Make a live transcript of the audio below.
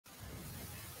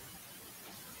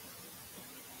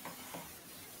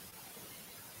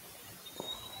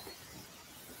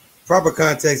Proper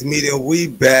Context Media, we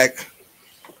back.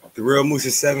 The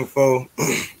ROOM6 7-4.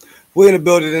 We're in the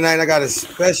building tonight. I got a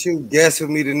special guest with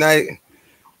me tonight.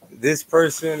 This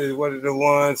person is one of the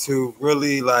ones who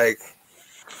really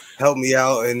helped me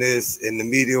out in the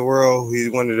media world. He's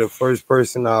one of the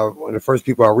one of the first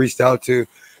people I reached out to.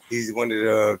 He's one of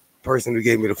the person who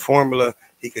gave me the formula.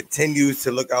 He continues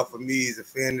to look out for me. He's a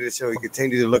fan of the show. He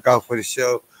continues to look out for the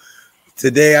show.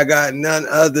 Today I got none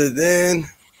other than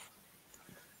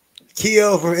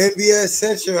Keo from NBS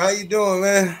Central. How you doing,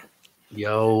 man?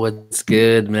 Yo, what's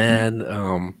good,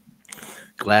 man?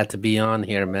 Glad to be on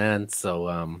here, man.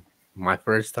 So, my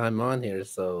first time on here.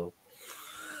 So,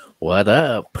 what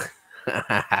up?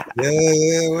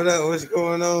 Yeah. What up? What's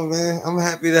going on, man? I'm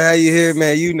happy to have you here,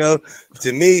 man. You know,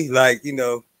 to me, not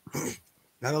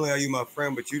only are you my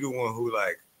friend, but you the one who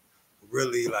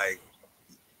really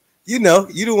you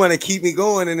don't want to keep me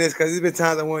going in this because there's been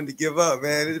times I wanted to give up,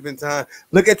 man. There's been time.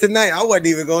 Look at tonight. I wasn't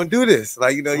even going to do this.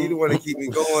 You don't want to keep me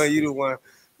going. You don't want,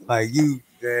 you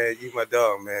my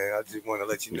dog, man. I just want to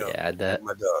let you know. Yeah,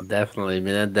 my dog. Definitely,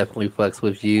 man. Definitely flex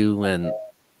with you and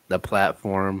the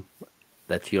platform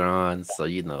that you're on. So,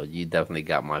 you definitely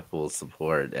got my full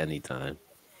support anytime.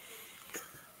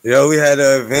 Yo, we had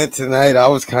an event tonight. I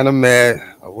was kind of mad.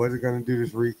 I wasn't going to do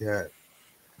this recap.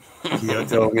 Keo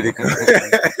told me to come.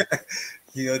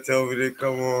 Keo told me to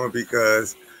come on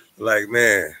because,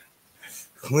 man,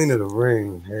 Queen of the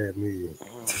Ring had me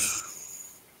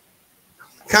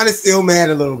kind of still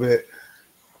mad a little bit.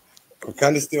 I'm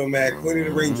kind of still mad. Queen of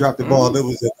the Ring dropped the ball.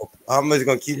 I'm just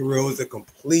gonna keep it real. It was a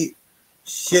complete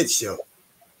shit show.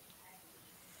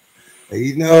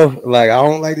 I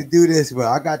don't like to do this, but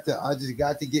I just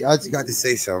got to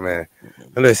say something, man.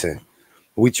 Listen,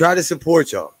 we try to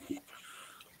support y'all.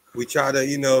 We try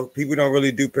to, people don't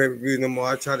really do pay-per-views no more.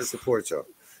 I try to support y'all.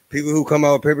 People who come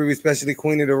out with pay-per-view, especially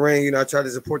Queen of the Ring, I try to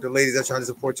support the ladies. I try to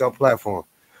support y'all platform.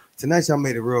 Tonight, y'all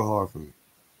made it real hard for me.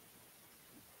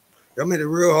 Y'all made it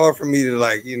real hard for me to,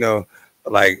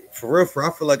 for real,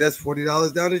 I feel like that's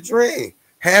 $40 down the drain.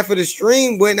 Half of the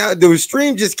stream went out. The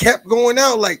stream just kept going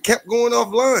out, kept going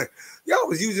offline. Y'all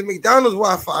was using McDonald's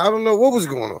Wi-Fi. I don't know what was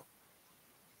going on.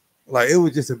 It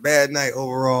was just a bad night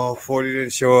overall. 40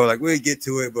 didn't show up. We'll get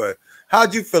to it, but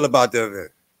how'd you feel about the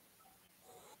event?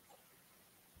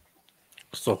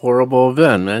 It's a horrible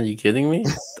event, man. You kidding me?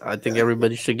 I think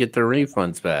everybody should get their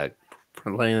refunds back.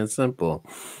 Plain and simple.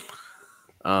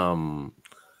 No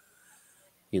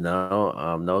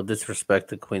disrespect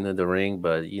to Queen of the Ring,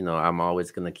 but I'm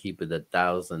always gonna keep it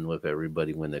 1,000 with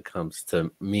everybody when it comes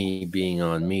to me being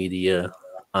on media.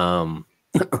 I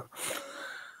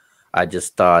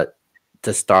just thought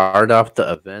to start off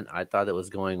the event, I thought it was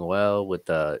going well with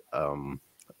the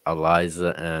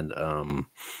Eliza and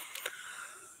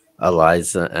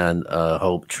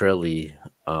Hope Trilly.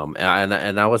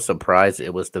 And I was surprised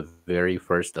it was the very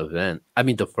first event. I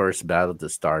mean, the first battle to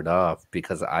start off,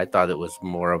 because I thought it was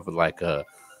more of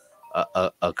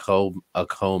a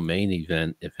co main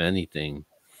event, if anything.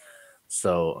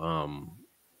 So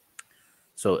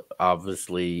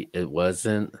obviously it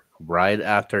wasn't. Right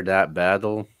after that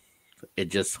battle, it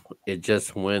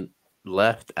just went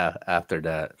left after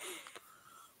that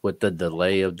with the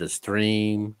delay of the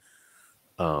stream.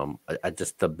 I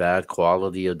just the bad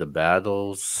quality of the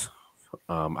battles.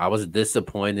 I was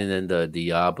disappointed in the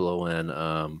Diablo and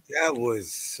that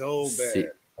was so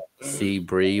bad. C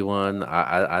Bree one.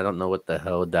 I don't know what the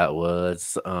hell that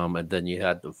was. And then you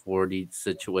had the 40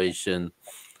 situation.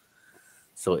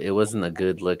 So it wasn't a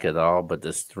good look at all, but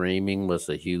the streaming was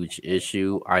a huge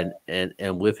issue. And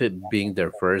with it being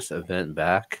their first event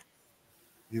back,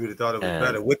 you would have thought it was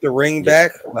better with the ring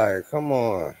back. Come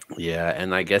on. Yeah,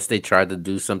 and I guess they tried to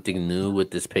do something new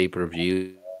with this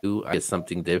pay-per-view. I guess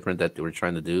something different that they were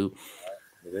trying to do.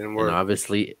 It didn't work. And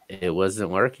obviously it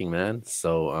wasn't working, man.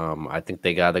 So I think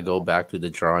they got to go back to the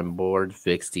drawing board,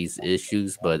 fix these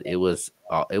issues. But it was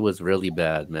really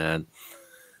bad, man.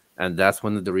 And that's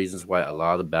one of the reasons why a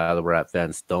lot of battle rap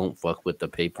fans don't fuck with the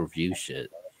pay-per-view shit.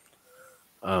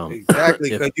 Exactly,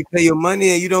 because you pay your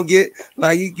money and you don't get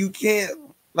you can't.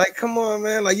 Come on,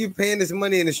 man. You paying this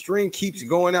money and the stream keeps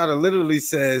going out and literally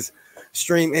says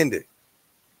stream ended.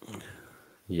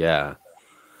 Yeah.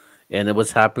 And it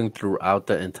was happening throughout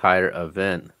the entire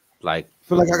event. I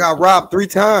feel like I got robbed 3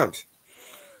 times.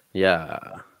 Yeah.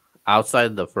 Outside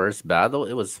of the first battle,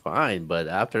 it was fine. But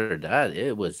after that,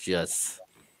 it was just...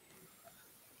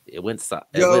 It went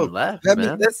left,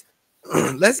 man.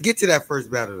 Let's get to that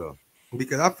first battle, though.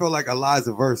 Because I feel like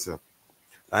Eliza Versa.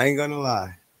 I ain't going to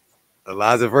lie.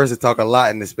 Eliza Versa talk a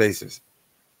lot in the spaces.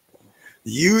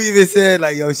 You even said,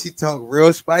 yo, she talk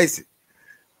real spicy.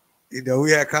 You know,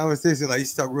 we had conversation like you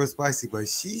talk real spicy, but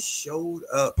she showed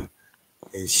up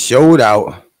and showed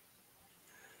out.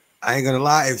 I ain't gonna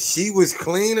lie. If she was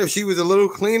clean, if she was a little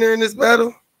cleaner in this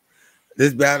battle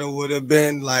would have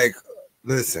been like,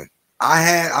 listen,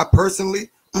 I personally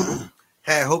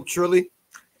had Hope Trilly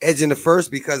edging the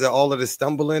first because of all of the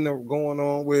stumbling going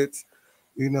on with,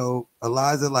 you know,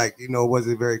 Eliza. Like, you know,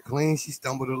 wasn't very clean. She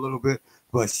stumbled a little bit,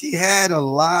 but she had a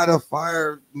lot of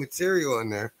fire material in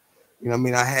there. You know what I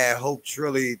mean? I had Hope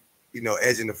Trilly, you know,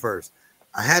 edging the first.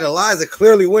 I had Eliza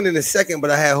clearly winning the second, but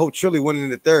I had Hope Trilly winning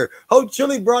the third. Hope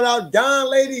Trilly brought out Don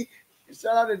Lady.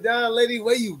 Shout out to Don Lady.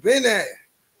 Where you been at?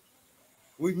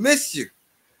 We missed you.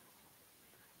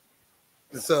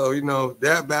 So, you know,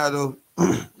 that battle,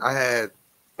 I had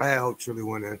Hope Trilly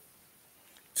winning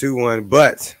 2-1,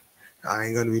 but I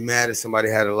ain't gonna be mad if somebody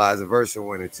had Eliza Versa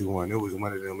winning 2-1. It was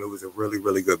one of them. It was a really,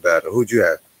 really good battle. Who'd you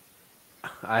have?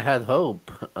 I had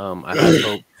hope. I had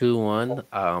hope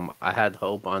 2-1. I had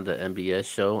hope on the MBS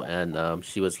show, and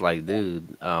she was like,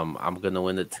 "Dude, I'm gonna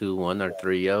win it 2-1 or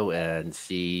 3-0," and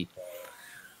she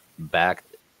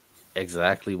backed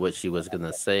exactly what she was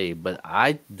gonna say. But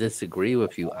I disagree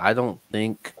with you. I don't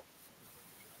think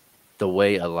the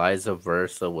way Eliza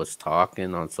Versa was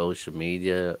talking on social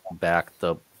media backed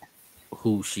up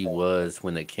who she was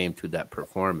when it came to that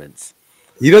performance.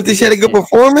 You don't think she had a good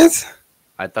performance?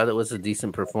 I thought it was a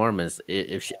decent performance.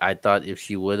 I thought if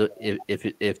she would,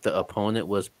 if the opponent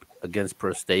was against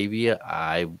Prestavia,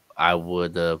 I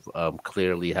would have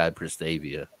clearly had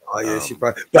Prestavia. Oh yeah, she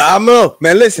probably. But I'm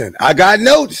man. Listen, I got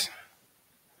notes.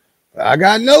 I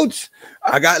got notes.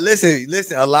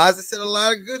 Listen. Eliza said a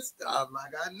lot of good stuff. I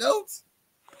got notes.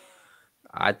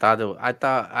 I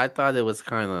thought it was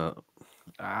kind of.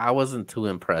 I wasn't too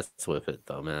impressed with it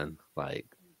though, man. Like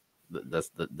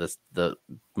the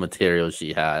material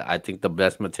she had. I think the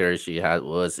best material she had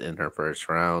was in her first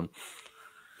round.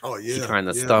 Oh yeah. She kind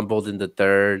of stumbled in the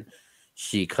third.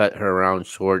 She cut her round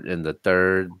short in the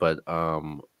third, but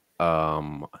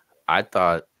I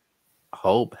thought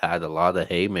Hope had a lot of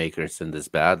haymakers in this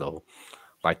battle.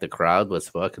 Like the crowd was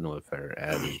fucking with her,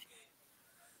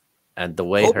 and the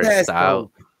way Hope her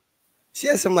style. She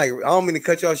had some like, I don't mean to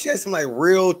cut you off. She had some like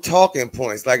real talking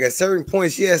points. Like at certain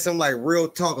points, she had some like real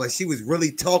talk. Like she was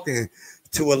really talking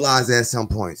to Eliza at some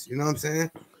points. You know what I'm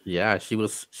saying? Yeah, she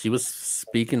was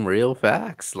speaking real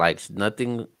facts. Like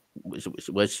nothing.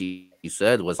 What she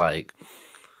said was like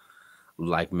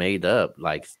made up.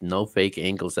 Like no fake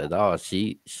angles at all.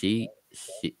 She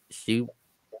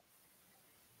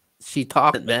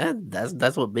talked, man.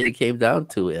 That's what it came down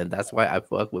to, and that's why I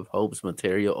fuck with Hope's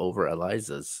material over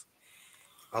Eliza's.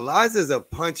 Eliza's a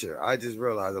puncher. I just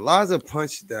realized Eliza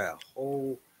punched that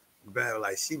whole battle.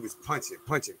 Like she was punching.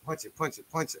 And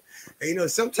you know,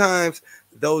 sometimes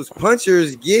those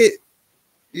punchers get,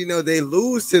 you know, they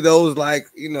lose to those like,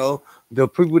 you know, the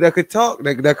people that could talk,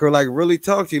 that could like really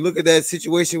talk to you. Look at that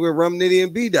situation with Rum Nitty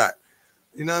and B Dot.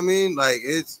 You know what I mean? Like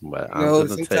it's, But you know,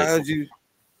 sometimes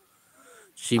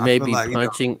she may be like,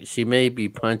 punching. You know, she may be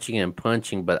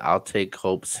punching, but I'll take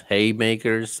Hope's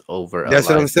haymakers over. That's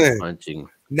what I'm saying. Punching.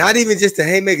 Not even just the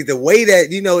haymaker, the way that,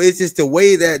 you know, it's just the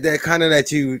way that kind of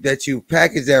that you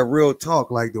package that real talk,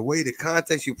 like the way the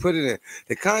context you put it in,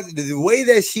 the way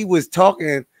that she was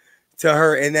talking to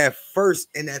her in that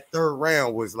third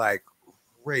round was like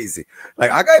crazy.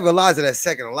 Like I gave Eliza that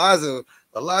second.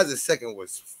 Eliza's second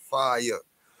was fire.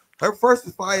 Her first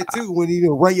was fire too. When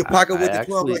you run your pocket with the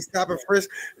 12 like stopping first,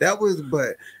 that was.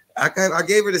 But I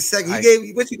gave her the second.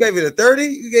 You gave it a 30.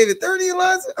 You gave it 30,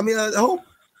 Eliza. I mean, Hope.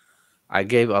 I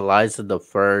gave Eliza the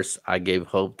first. I gave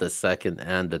Hope the second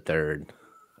and the third.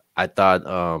 I thought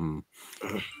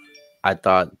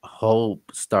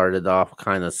Hope started off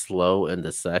kind of slow in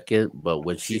the second, but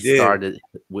when she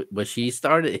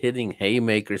started hitting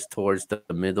haymakers towards the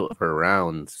middle of her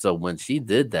round, so when she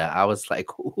did that, I was like,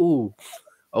 "Ooh,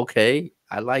 okay,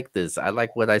 I like this. I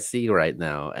like what I see right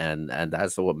now," and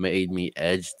that's what made me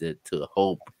edged it to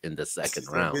Hope in the second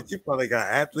round. Bitch, you probably got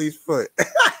athlete's foot.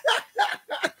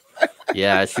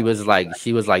 Yeah, she was like,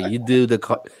 you do the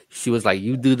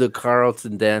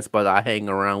Carlton dance, but I hang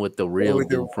around with the real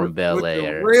dude from Bel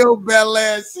Air. The real Bel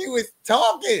Air. She was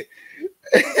talking.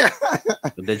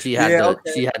 But then she had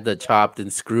the chopped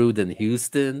and screwed in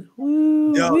Houston.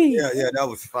 Yeah, that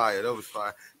was fire.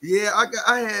 Yeah,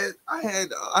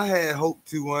 I had Hope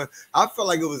 2-1. I felt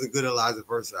like it was a good Eliza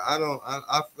Versa.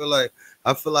 I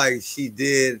feel like she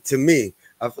did to me.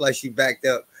 I feel like she backed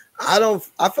up. I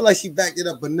feel like she backed it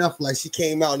up enough. Like she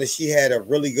came out and she had a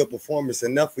really good performance,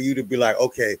 enough for you to be like,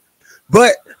 okay,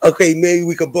 maybe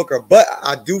we could book her. But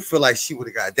I do feel like she would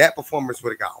have got that performance,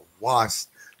 would have got washed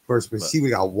Versus But she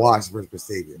would got washed versus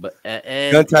Sabia. but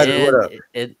Gun Titus, what up?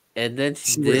 and then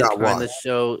She would have got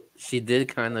washed. she did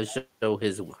kind of show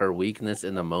her weakness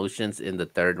and emotions in the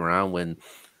third round when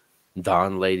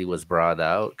Dawn Lady was brought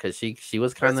out, because she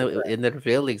was kind That's a of fact. in their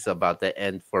feelings about that.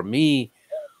 And for me,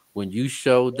 when you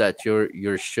show that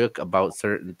you're shook about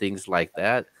certain things like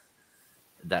that,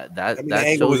 I mean, the that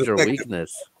angle was shows your effective.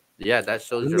 weakness. Yeah, that I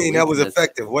shows your mean, that was weakness.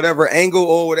 effective. Whatever angle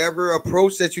or whatever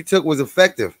approach that you took was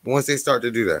effective once they start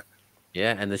to do that.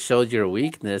 Yeah, and it showed your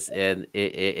weakness, and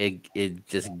it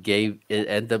just gave it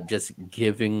ended up just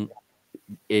giving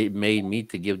it made me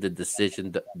to give the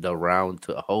decision the round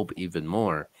to Hope even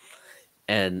more.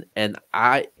 And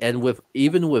with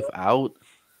even without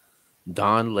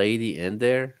Dawn Lady in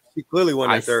there, She clearly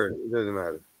won I that third. It doesn't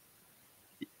matter.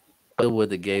 still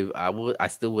would have gave I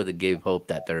still would have gave Hope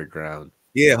that third round.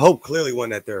 Yeah, Hope clearly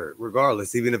won that third,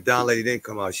 regardless. Even if Don Lady didn't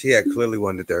come out, she had clearly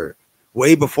won the third.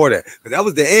 Way before that. Because that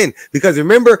was the end. Because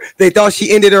remember, they thought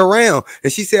she ended her round.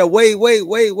 And she said, wait, wait,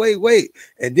 wait, wait, wait.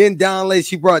 And then Don Lady,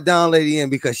 she brought Don Lady in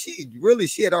because she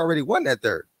had already won that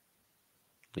third.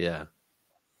 Yeah.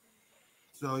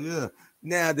 So yeah.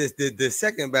 Now the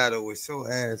second battle was so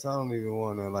ass. I don't even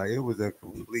want to it was a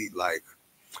complete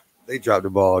they dropped the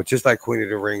ball just like Queen of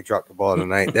the Ring dropped the ball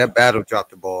tonight. That battle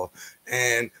dropped the ball,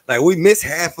 and we missed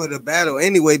half of the battle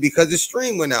anyway because the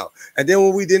stream went out. And then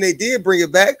when they did bring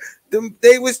it back,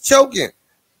 they was choking.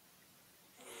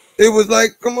 It was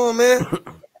like, come on, man.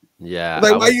 Yeah.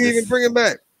 Why you even bring it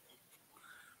back?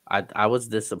 I was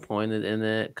disappointed in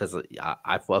it because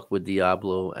I fuck with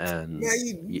Diablo, and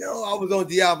man, I was on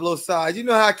Diablo's side. You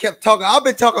know how I kept talking. I've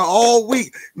been talking all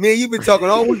week, man. You've been talking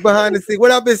all week behind the scenes.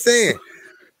 What I've been saying.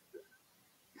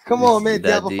 Come on, man.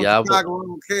 Diablo from Chicago. I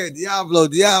don't care.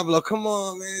 Diablo. Come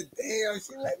on, man. Damn,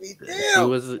 she let me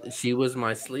down. She was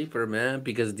my sleeper, man,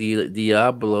 because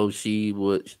Diablo, she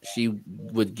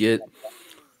would get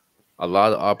a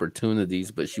lot of opportunities,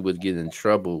 but she would get in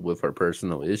trouble with her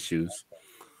personal issues.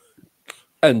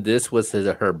 And this was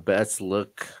her best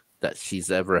look that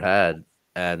she's ever had.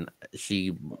 And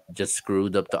she just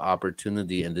screwed up the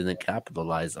opportunity and didn't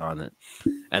capitalize on it.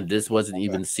 And this wasn't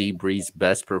even Seabreeze's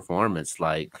best performance.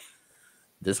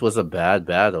 This was a bad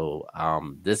battle.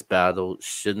 This battle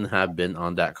shouldn't have been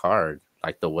on that card.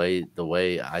 The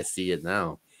way I see it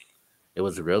now, it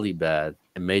was really bad.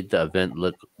 It made the event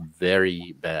look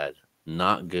very bad,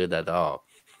 not good at all.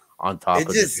 On top of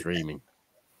the streaming,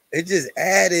 it just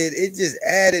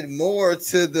added more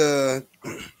to the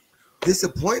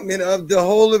disappointment of the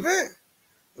whole event.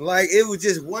 It was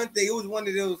just one thing. It was one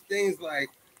of those things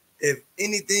if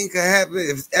anything could happen,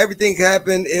 if everything could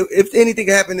happen, if anything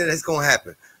could happen, then it's gonna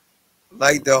happen.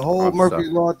 The whole Murphy's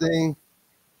Law thing.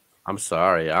 I'm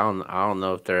sorry. I don't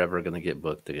know if they're ever gonna get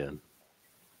booked again.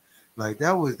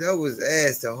 That was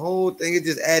ass. The whole thing, it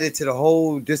just added to the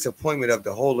whole disappointment of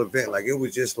the whole event. It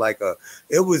was just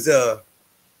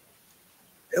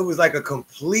it was like a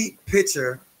complete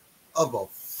picture of a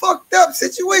fucked up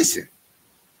situation.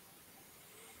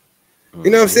 You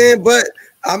know what I'm saying? But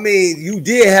I mean, you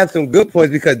did have some good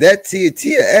points because that Tia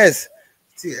S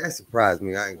surprised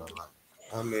me. I ain't gonna lie.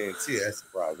 I mean, Tia S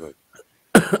surprised me.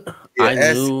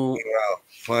 I knew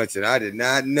punching. I did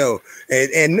not know.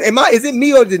 And is it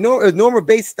me or is Norma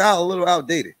Bates style a little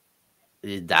outdated?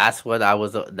 That's what I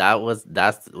was.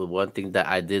 That's one thing that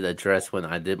I did address when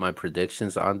I did my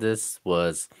predictions on this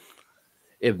was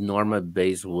if Norma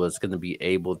Bates was going to be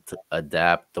able to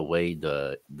adapt the way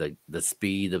the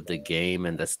speed of the game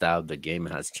and the style of the game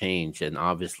has changed, and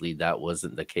obviously that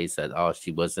wasn't the case at all.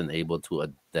 She wasn't able to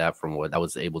adapt from what I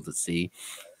was able to see.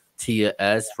 Tia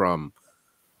S from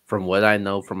what I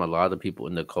know from a lot of people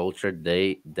in the culture,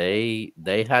 they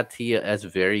had Tia S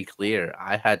very clear.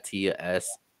 I had Tia S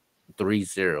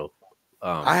 3-0.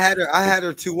 I had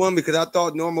her 2-1 because I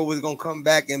thought Norma was gonna come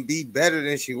back and be better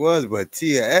than she was, but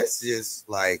Tia S just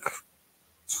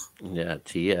yeah,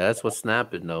 Tia S was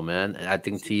snapping though, man. And I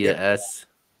think Tia S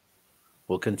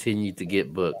will continue to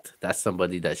get booked. That's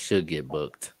somebody that should get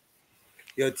booked.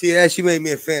 Yo, Tia S, you made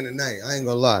me a fan tonight. I ain't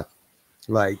gonna lie.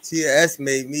 Tia S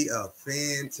made me a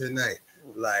fan tonight.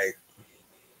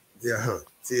 Yeah,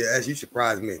 Tia S, you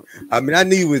surprised me. I mean, I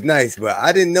knew you was nice, but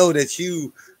I didn't know that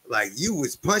you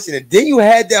was punching it. Then you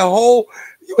had that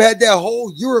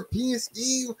whole European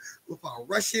scheme with a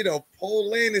Russian or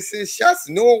Poland and send shots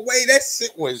to Norway. That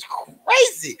shit was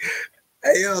crazy.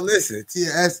 Hey, yo, listen,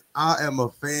 Tia, I am a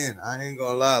fan. I ain't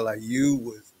gonna lie. You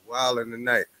was wilding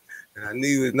tonight. And I knew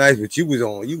you was nice, but you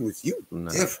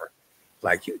different.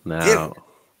 Different.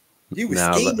 You was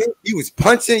scheming, you was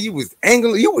punching, you was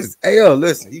angling, hey, yo,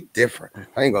 listen, you different.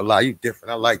 I ain't gonna lie, you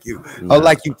different. I like you. I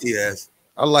like you, Tia.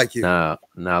 I like you. Now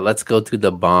let's go to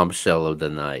the bombshell of the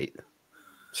night.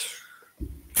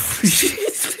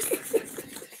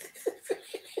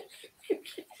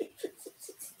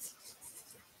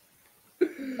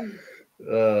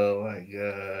 Oh my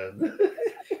god.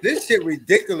 This shit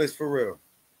ridiculous for real.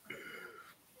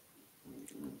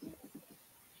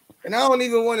 And I don't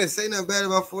even want to say nothing bad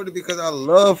about 40 because I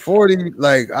love 40.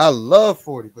 Like, I love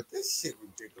 40, but this shit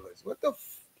ridiculous. What the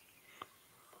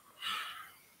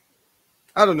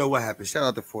I don't know what happened. Shout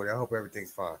out to 40. I hope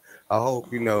everything's fine. I hope,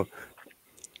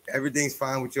 everything's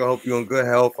fine with you. I hope you're in good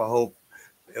health. I hope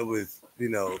it was,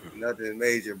 nothing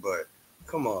major, but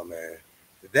come on, man.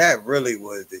 That really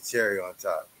was the cherry on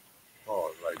top.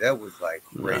 Oh, like that was like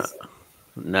Nah. crazy.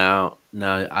 Now,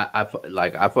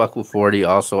 I fuck with 40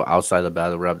 also outside of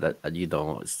battle rap that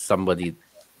somebody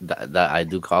that I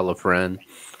do call a friend,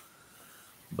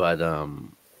 but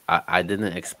I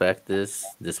didn't expect this.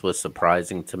 This was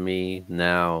surprising to me.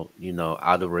 Now,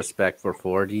 out of respect for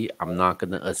 40, I'm not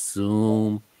gonna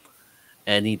assume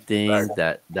Right. anything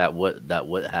that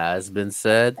what has been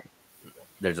said.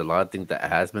 There's a lot of things that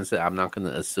has been said. I'm not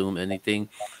gonna assume anything.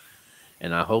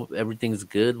 And I hope everything's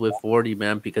good with 40,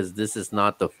 man, because this is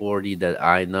not the 40 that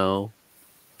I know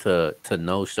to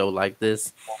know show like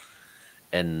this.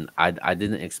 And I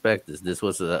didn't expect this. This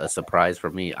was a surprise for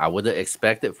me. I would have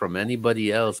expected from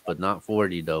anybody else, but not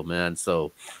 40 though, man.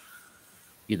 So,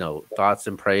 thoughts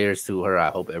and prayers to her. I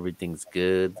hope everything's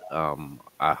good.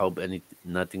 I hope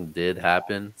nothing did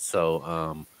happen.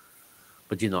 So,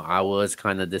 but I was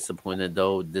kind of disappointed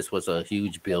though. This was a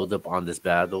huge buildup on this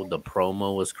battle. The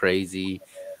promo was crazy.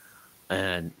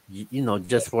 And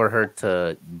just for her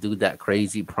to do that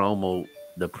crazy promo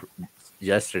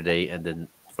yesterday, and then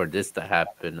for this to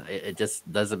happen, it just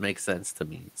doesn't make sense to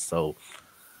me. So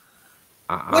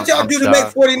What y'all I'm do to make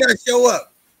shocked. 40 not show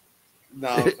up? No,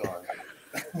 I'm sorry.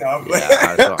 No, So but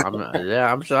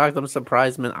I'm shocked. I'm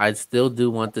surprised, man. I still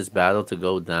do want this battle to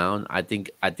go down. I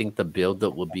think the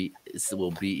buildup will be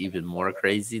even more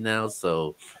crazy now.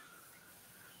 So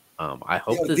I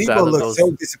hope yo, this Debo battle looked goes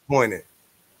so disappointed.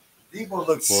 Debo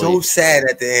looked well. so sad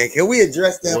at the end. Can we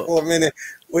address that Well, for a minute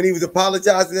when he was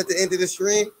apologizing at the end of the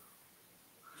stream?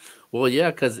 Well,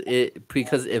 yeah, because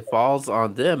it falls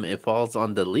on them. It falls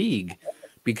on the league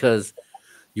because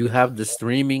you have the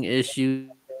streaming issues.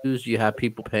 You have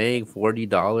people paying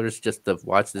 $40 just to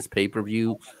watch this pay per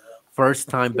view. First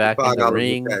time back in the $55 with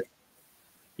ring. that.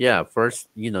 Yeah,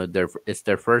 it's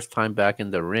their first time back in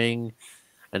the ring,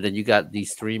 and then you got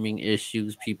these streaming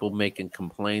issues. People making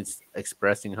complaints,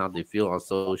 expressing how they feel on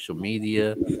social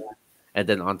media. And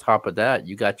then on top of that,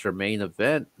 you got your main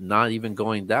event not even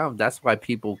going down. That's why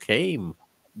people came.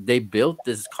 They built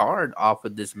this card off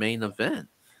of this main event,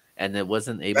 and it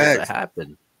wasn't able to Facts.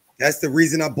 happen. That's the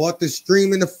reason I bought the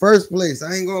stream in the first place.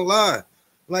 I ain't gonna lie.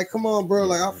 Like, come on, bro.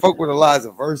 Like, I Yeah, fuck with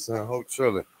Eliza Versa and Hope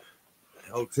Triller.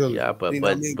 Hope Triller. yeah, You but know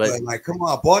what I but mean? but But like, come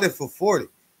on, I bought it for 40.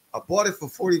 I bought it for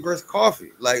 40 versus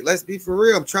coffee. Like, let's be for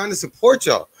real. I'm trying to support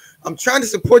y'all. I'm trying to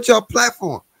support y'all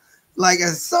platform. Like at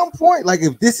some point, like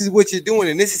if this is what you're doing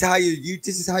and this is how you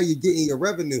this is how you're getting your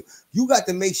revenue, you got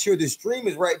to make sure the stream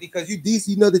is right because you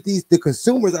know that the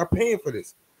consumers are paying for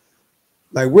this.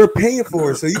 Like we're paying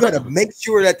for it, so you got to make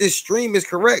sure that this stream is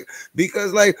correct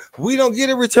because like we don't get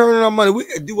a return on our money. We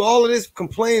could do all of this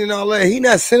complaining and all that. He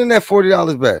not sending that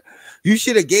 $40 back. You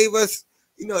should have gave us,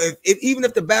 if even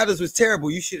if the battles was terrible,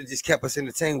 you should have just kept us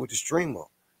entertained with the stream on.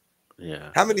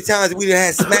 yeah, How many times we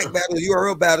had smack battles,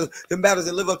 URL battles, them battles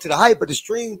that live up to the hype of the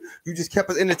stream? You just kept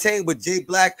us entertained with Jay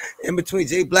Black in between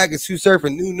Jay Black and Sue Surf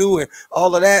and New and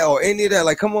all of that or any of that.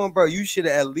 Like, come on, bro. You should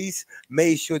have at least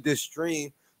made sure this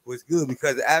stream was good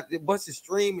because after once the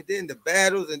stream and then the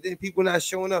battles and then people not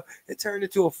showing up, it turned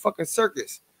into a fucking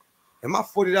circus. And my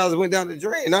 $40 went down the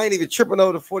drain. I ain't even tripping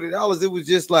over the $40. It was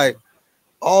just like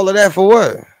all of that for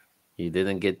what? you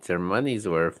didn't get your money's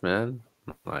worth, man.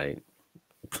 Like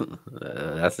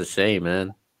that's a shame,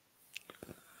 man.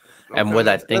 And Okay, what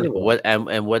I let's think,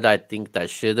 and what I think that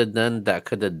should have done, that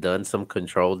could have done some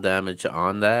control damage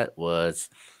on that was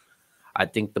I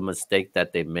think the mistake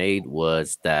that they made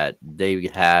was that they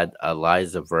had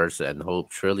Eliza Versa and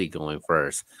Hope Trilly going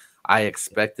first. I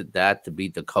expected that to be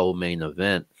the co-main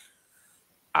event.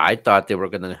 I thought they were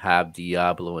gonna have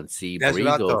Diablo and C That's what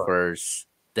Bree I go thought. first.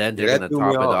 Then Yeah, they're that gonna threw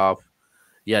me top it off. off.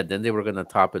 Yeah, then they were gonna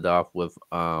top it off with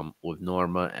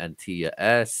Norma and Tia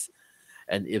S.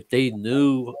 And if they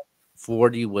knew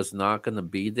 40 was not gonna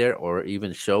be there or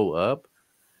even show up,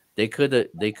 they could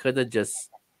have just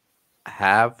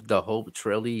have the Hope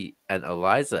Trilly and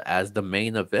Eliza as the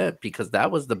main event because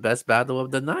that was the best battle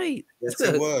of the night. Yes,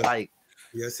 it was. like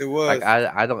Yes, it Like was.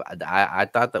 I don't I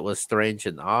thought that was strange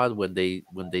and odd when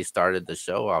they started the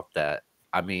show off that.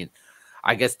 I mean,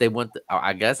 I guess they want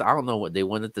I guess I don't know what they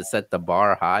wanted to set the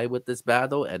bar high with this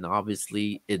battle, and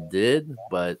obviously it did,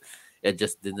 but it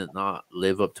just did not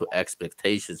live up to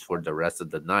expectations for the rest of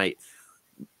the night.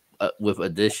 With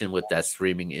addition with that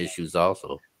streaming issues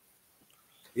also.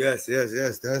 Yes, yes,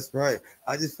 yes. That's right.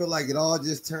 I just feel like it all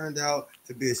just turned out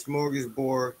to be a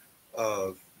smorgasbord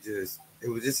of just. It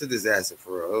was just a disaster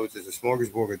for real. It was just a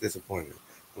smorgasbord of disappointment.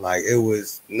 Like it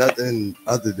was nothing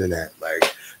other than that.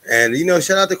 Like, and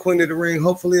shout out to Queen of the Ring.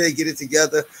 Hopefully they get it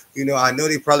together. I know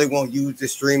they probably won't use the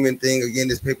streaming thing again,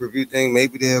 this pay per view thing.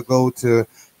 Maybe they'll go to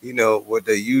what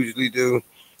they usually do,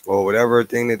 or whatever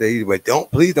thing that they use.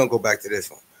 But please don't go back to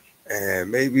this one.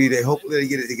 And maybe hopefully they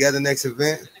get it together next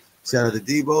event. Shout out to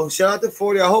Debo. Shout out to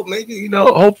 40. I hope maybe,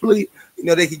 hopefully,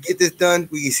 they can get this done.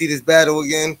 We can see this battle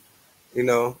again. You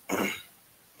know,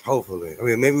 hopefully. I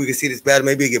mean, maybe we can see this battle.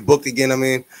 Maybe it get booked again. I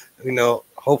mean,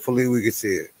 hopefully we can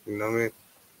see it. You know what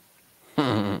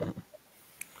I mean?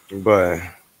 But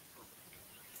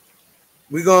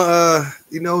we gonna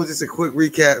just a quick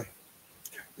recap. You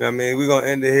know what I mean? We're gonna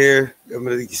end it here. I'm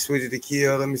gonna switch it to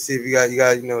Kiel. Let me see if you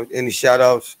got any shout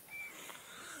outs.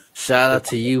 Shout out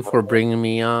to you for bringing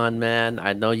me on, man.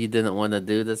 I know you didn't want to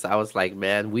do this. I was like,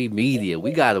 man, we media,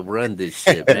 we got to run this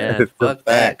shit, man. It's a Fuck that,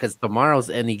 fact. because tomorrow's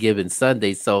any given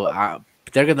Sunday, so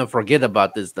they're gonna forget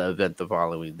about the event the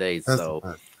following day. That's a So,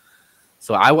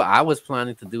 fact. I was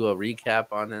planning to do a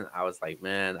recap on it. I was like,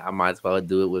 man, I might as well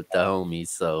do it with the homies.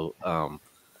 So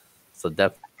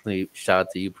definitely shout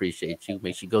out to you. Appreciate you.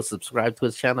 Make sure you go subscribe to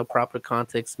his channel, Proper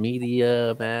Context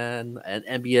Media, man, and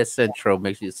MBS Central.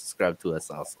 Make sure you subscribe to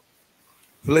us also.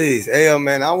 Please. Hey,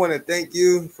 man, I want to thank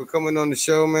you for coming on the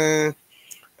show, man.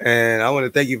 And I want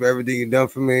to thank you for everything you've done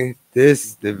for me.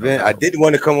 This No event, I doubt. didn't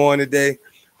want to come on today,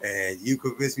 and you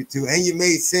convinced me to. And you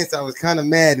made sense. I was kind of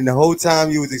mad, and the whole time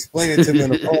you was explaining to me on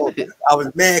the phone, I was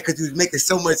mad because you was making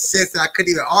so much sense that I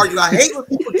couldn't even argue. I hate when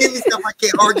people give me stuff I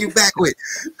can't argue back with.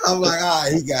 I'm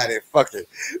like, he got it. Fuck it.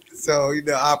 So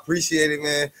I appreciate it,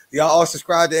 man. Y'all all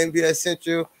subscribe to NBS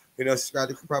Central. Subscribe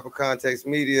to Proper Context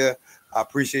Media. I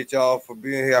appreciate y'all for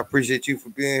being here. I appreciate you for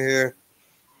being here.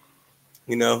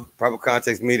 Proper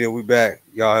Context Media, we back.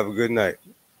 Y'all have a good night.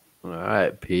 All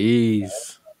right,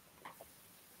 peace.